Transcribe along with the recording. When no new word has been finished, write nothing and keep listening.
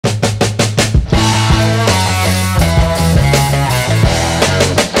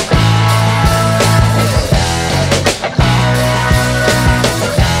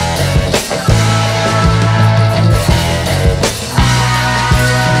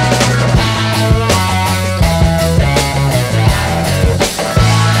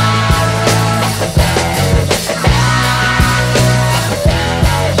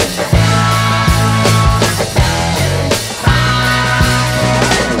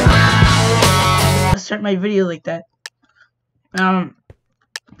start my video like that. And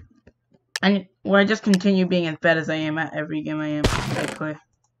will I just continue being as bad as I am at every game I play?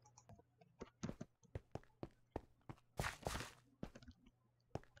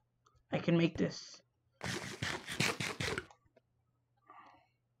 I can make this.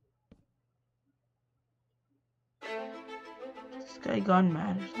 This guy gone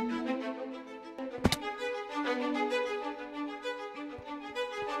mad or something?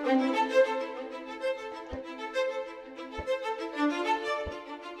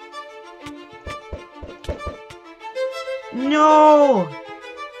 No!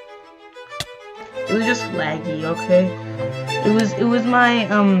 It was just laggy, okay? It was my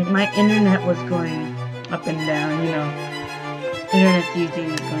my internet was going up and down, you know. Internet these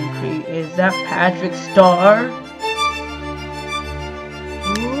days is going crazy. Is that Patrick Star?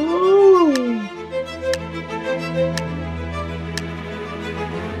 Ooh.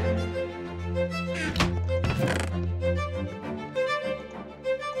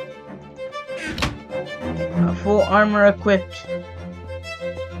 Full armor equipped.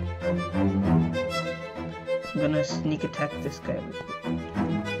 I'm gonna sneak attack this guy with it.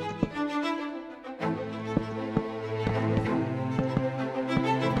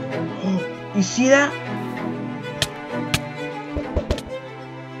 You see that?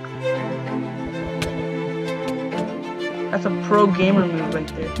 That's a pro gamer move right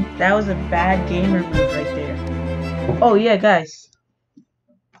there. That was a bad gamer move right there. Oh yeah, guys.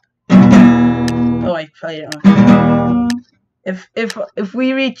 Oh, I played it on. If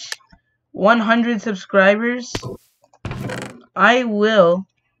we reach 100 subscribers, I will,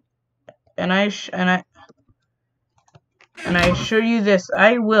 and I assure you this,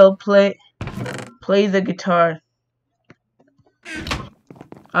 I will play the guitar.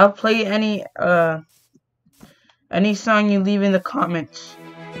 I'll play any song you leave in the comments.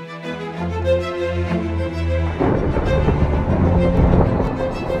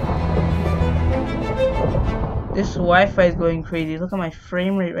 This Wi-Fi is going crazy. Look at my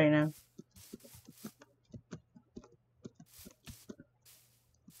frame rate right now.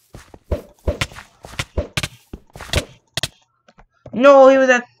 No, he was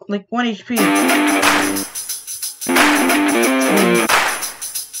at like 1 HP.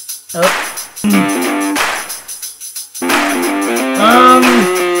 Oh.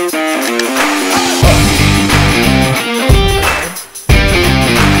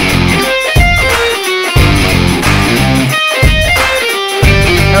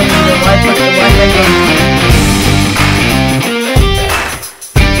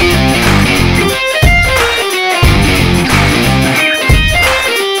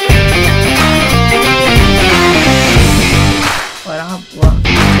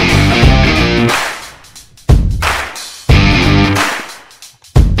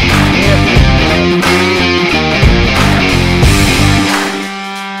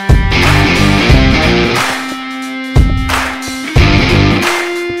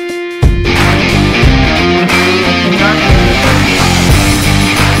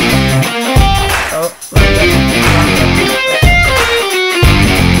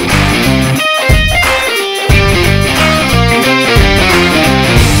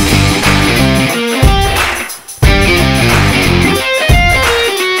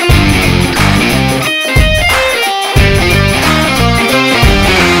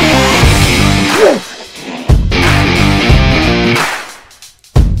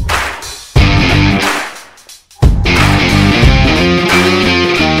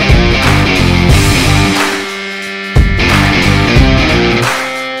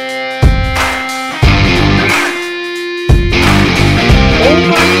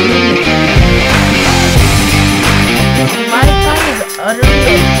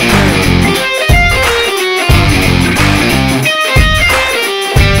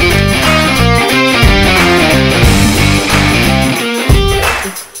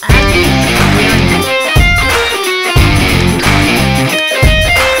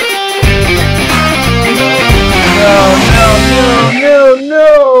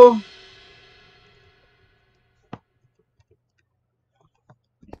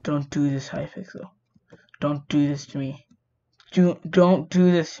 Don't do this, Hypixel. Don't do this to me. Don't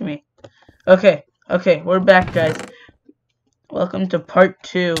do this to me. Okay, we're back, guys. Welcome to part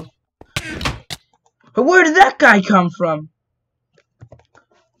 2. But where did that guy come from?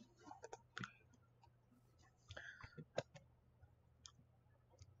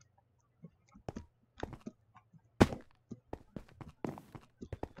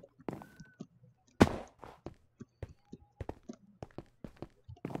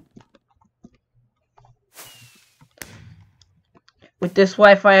 With this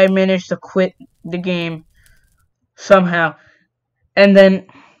Wi-Fi, I managed to quit the game somehow. And then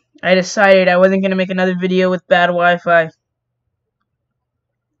I decided I wasn't going to make another video with bad Wi-Fi.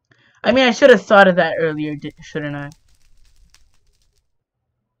 I mean, I should have thought of that earlier, shouldn't I?